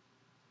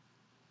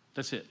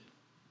 That's it.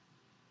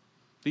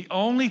 The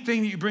only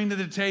thing that you bring to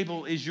the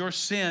table is your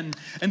sin.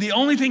 And the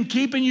only thing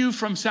keeping you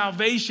from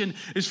salvation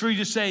is for you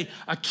to say,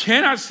 I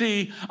cannot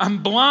see,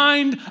 I'm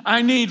blind,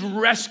 I need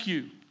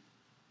rescue.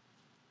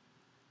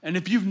 And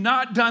if you've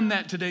not done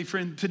that today,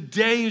 friend,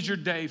 today is your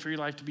day for your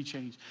life to be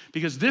changed.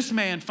 Because this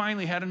man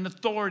finally had an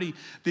authority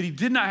that he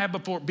did not have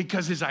before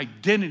because his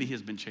identity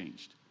has been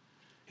changed.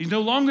 He's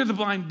no longer the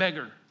blind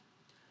beggar.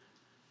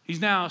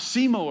 He's now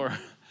Seymour,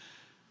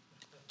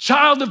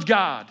 child of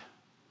God.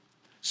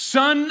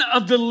 Son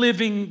of the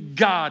living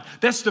God.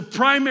 That's the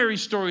primary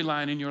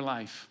storyline in your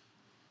life.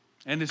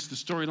 And it's the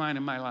storyline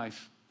in my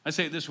life. I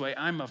say it this way.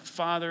 I'm a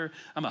father.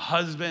 I'm a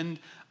husband.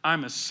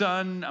 I'm a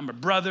son. I'm a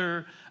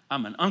brother.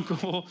 I'm an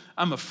uncle.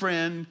 I'm a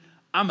friend.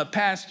 I'm a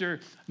pastor.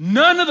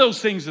 None of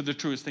those things are the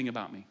truest thing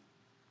about me.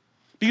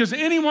 Because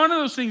any one of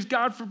those things,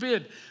 God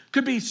forbid,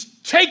 could be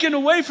taken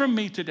away from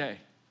me today.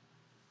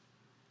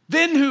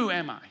 Then who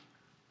am I?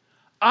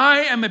 I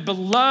am a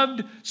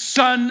beloved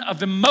son of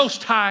the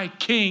Most High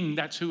King.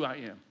 That's who I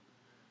am.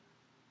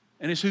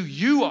 And it's who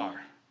you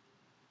are.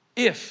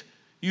 If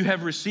you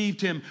have received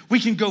him, we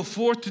can go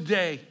forth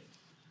today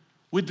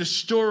with the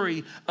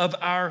story of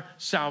our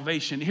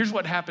salvation. Here's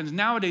what happens.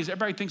 Nowadays,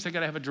 everybody thinks they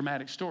got to have a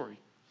dramatic story.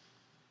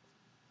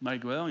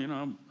 Like, well, you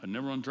know, I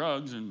never on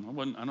drugs and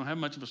I don't have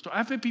much of a story.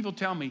 I've had people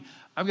tell me,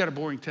 I've got a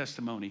boring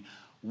testimony.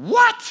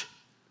 What?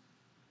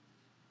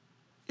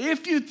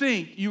 If you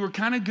think you were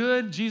kind of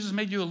good, Jesus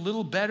made you a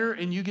little better,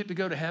 and you get to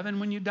go to heaven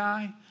when you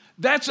die,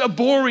 that's a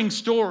boring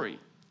story.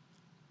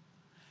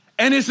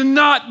 And it's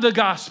not the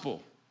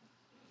gospel.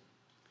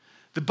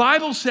 The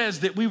Bible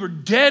says that we were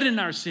dead in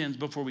our sins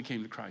before we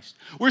came to Christ.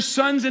 We're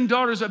sons and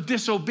daughters of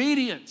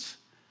disobedience.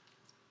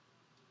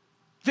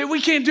 That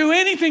we can't do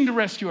anything to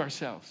rescue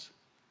ourselves.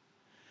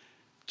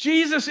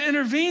 Jesus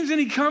intervenes and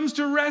he comes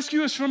to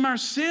rescue us from our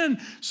sin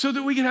so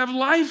that we can have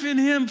life in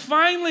him.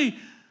 Finally,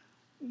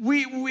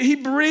 he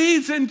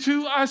breathes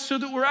into us so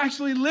that we're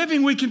actually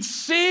living. We can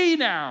see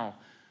now.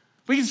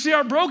 We can see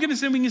our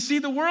brokenness and we can see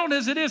the world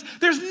as it is.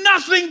 There's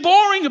nothing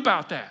boring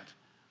about that.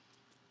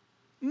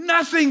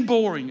 Nothing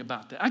boring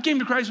about that. I came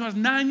to Christ when I was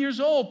 9 years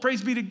old.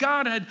 Praise be to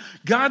God. I had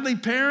godly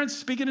parents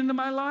speaking into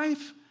my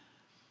life.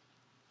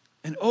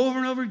 And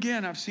over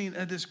again, I've seen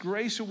this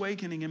grace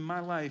awakening in my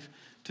life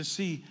to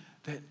see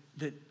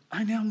that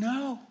I now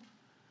know.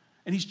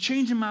 And he's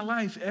changing my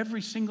life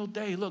every single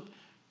day. Look,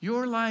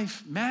 your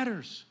life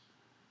matters.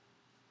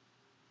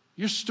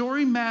 Your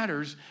story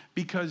matters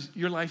because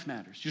your life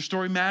matters. Your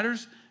story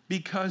matters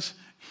because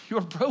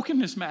your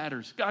brokenness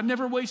matters. God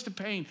never wastes a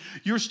pain.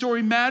 Your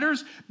story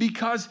matters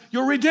because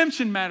your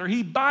redemption matters.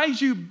 He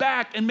buys you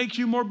back and makes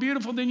you more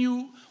beautiful than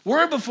you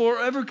were before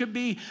or ever could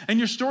be. And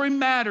your story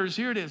matters,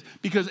 here it is,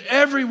 because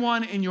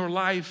everyone in your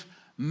life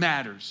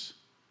matters.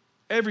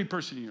 Every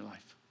person in your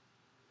life.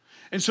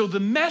 And so the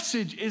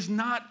message is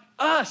not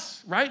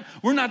us, right?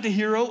 We're not the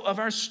hero of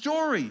our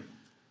story.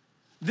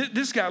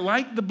 This guy,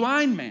 like the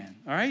blind man,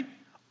 all right?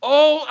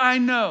 All I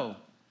know,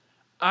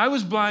 I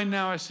was blind,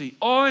 now I see.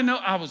 All I know,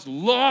 I was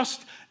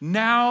lost,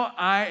 now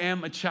I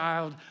am a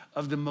child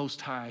of the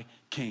Most High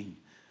King.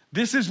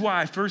 This is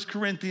why 1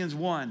 Corinthians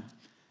 1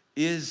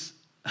 is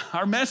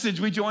our message.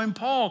 We join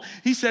Paul.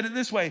 He said it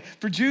this way,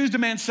 for Jews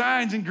demand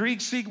signs and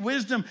Greeks seek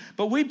wisdom,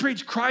 but we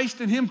preach Christ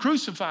and him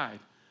crucified.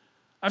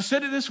 I've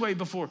said it this way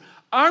before.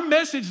 Our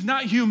message is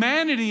not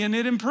humanity and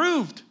it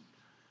improved.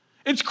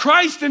 It's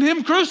Christ and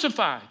him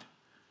crucified.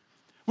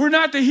 We're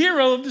not the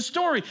hero of the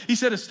story. He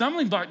said a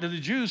stumbling block to the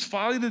Jews,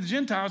 folly to the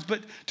Gentiles,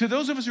 but to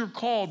those of us who are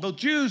called, both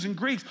Jews and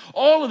Greeks,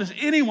 all of us,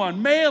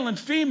 anyone, male and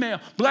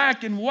female,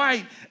 black and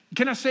white,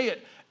 can I say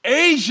it?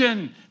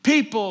 Asian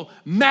people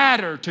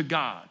matter to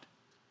God.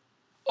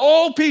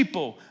 All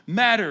people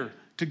matter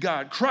to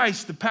God.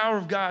 Christ, the power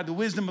of God, the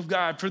wisdom of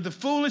God. For the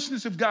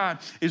foolishness of God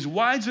is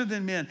wiser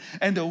than men,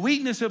 and the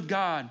weakness of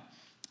God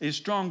is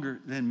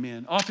stronger than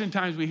men.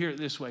 Oftentimes we hear it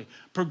this way.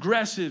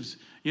 Progressives,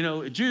 you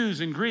know,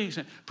 Jews and Greeks,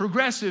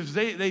 progressives,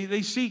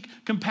 they seek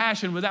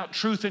compassion without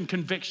truth and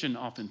conviction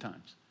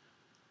oftentimes.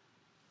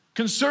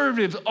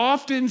 Conservatives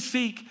often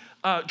seek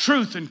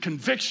truth and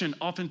conviction,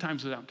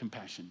 oftentimes without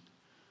compassion.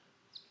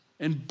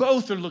 And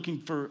both are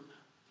looking for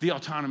the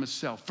autonomous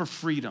self, for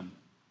freedom,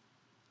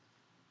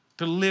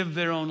 to live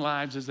their own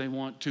lives as they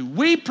want to.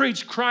 We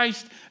preach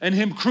Christ and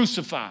Him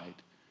crucified.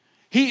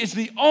 He is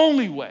the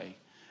only way,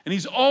 and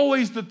He's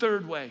always the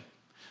third way.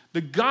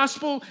 The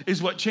gospel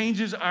is what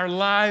changes our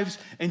lives,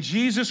 and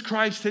Jesus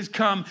Christ has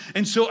come.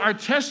 And so our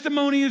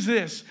testimony is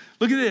this.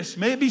 Look at this.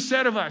 May it be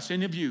said of us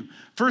and of you.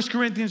 1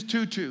 Corinthians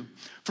 2:2.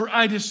 For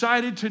I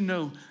decided to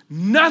know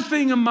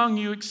nothing among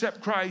you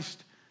except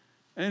Christ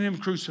and Him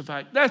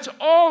crucified. That's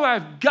all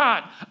I've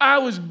got. I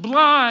was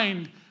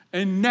blind,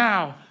 and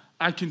now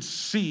I can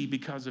see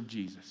because of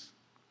Jesus.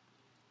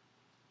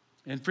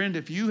 And friend,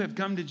 if you have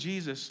come to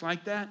Jesus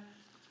like that,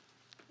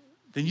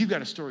 then you've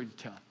got a story to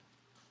tell.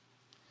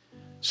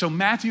 So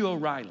Matthew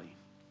O'Reilly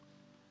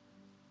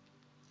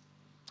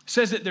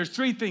says that there's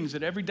three things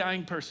that every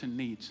dying person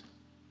needs.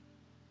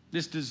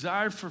 This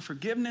desire for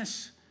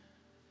forgiveness,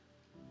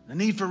 the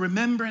need for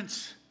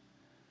remembrance,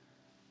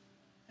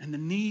 and the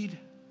need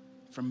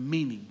for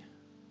meaning.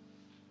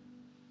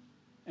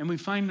 And we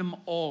find them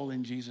all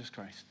in Jesus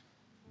Christ.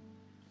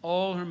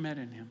 All are met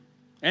in Him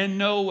and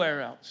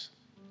nowhere else.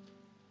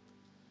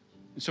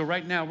 And so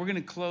right now, we're going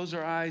to close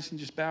our eyes and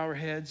just bow our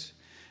heads.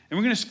 And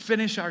we're going to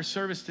finish our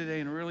service today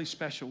in a really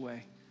special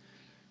way.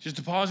 Just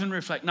to pause and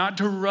reflect, not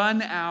to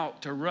run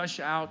out, to rush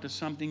out to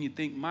something you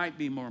think might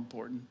be more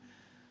important.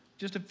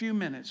 Just a few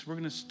minutes, we're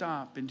going to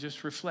stop and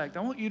just reflect. I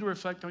want you to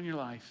reflect on your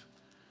life.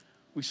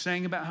 We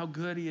sang about how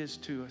good He is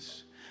to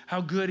us, how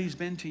good He's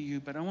been to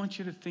you, but I want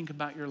you to think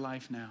about your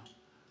life now.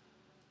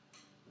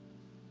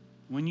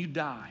 When you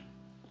die,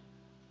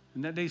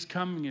 and that day's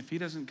coming if He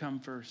doesn't come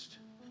first,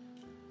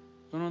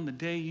 but on the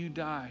day you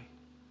die,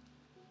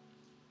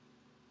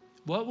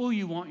 what will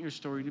you want your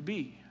story to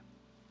be?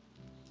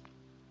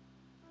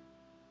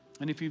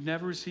 And if you've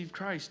never received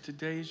Christ,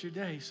 today is your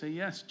day. Say,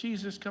 yes,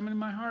 Jesus, come into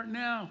my heart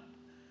now.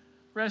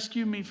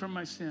 Rescue me from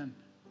my sin.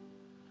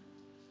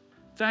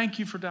 Thank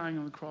you for dying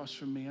on the cross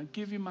for me. I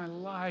give you my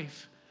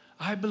life.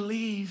 I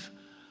believe.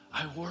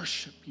 I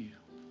worship you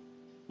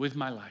with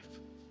my life.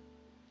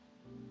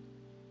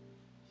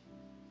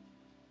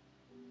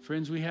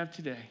 Friends, we have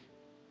today.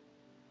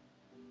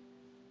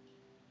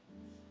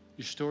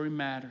 Your story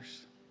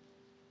matters.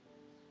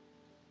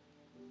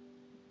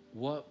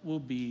 What will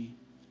be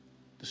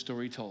the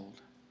story told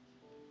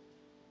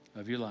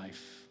of your life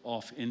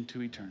off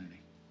into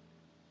eternity?